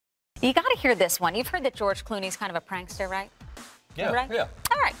You got to hear this one. You've heard that George Clooney's kind of a prankster, right? Yeah, right? yeah.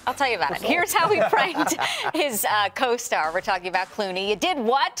 All right, I'll tell you about it. Here's how he pranked his co-star. We're talking about Clooney. You did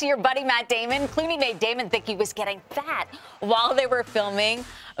what to your buddy Matt Damon? Clooney made Damon think he was getting fat while they were filming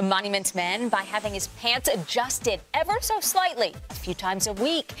Monuments Men by having his pants adjusted ever so slightly a few times a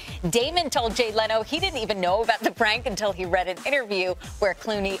week. Damon told Jay Leno he didn't even know about the prank until he read an interview where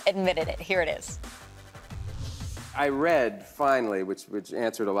Clooney admitted it. Here it is. I read finally, which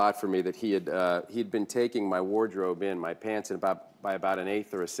answered a lot for me, that he'd been taking my wardrobe in, my pants, in by about an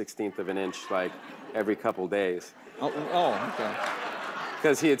eighth or a 16th of an inch, like every couple days. Oh, okay.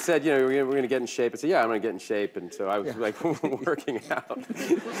 Because he had said, you know, we're going to get in shape. I said, yeah, I'm going to get in shape. And so I was like working out.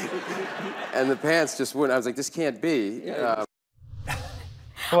 And the pants just wouldn't. I was like, this can't be.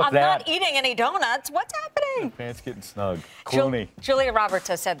 I'm not eating any donuts. What's happening? Pants getting snug. Clooney. Julia Roberts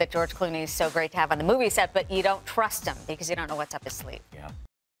has said that George Clooney is so great to have on the movie set, but you don't trust him because you don't know what's up his sleeve. Yeah.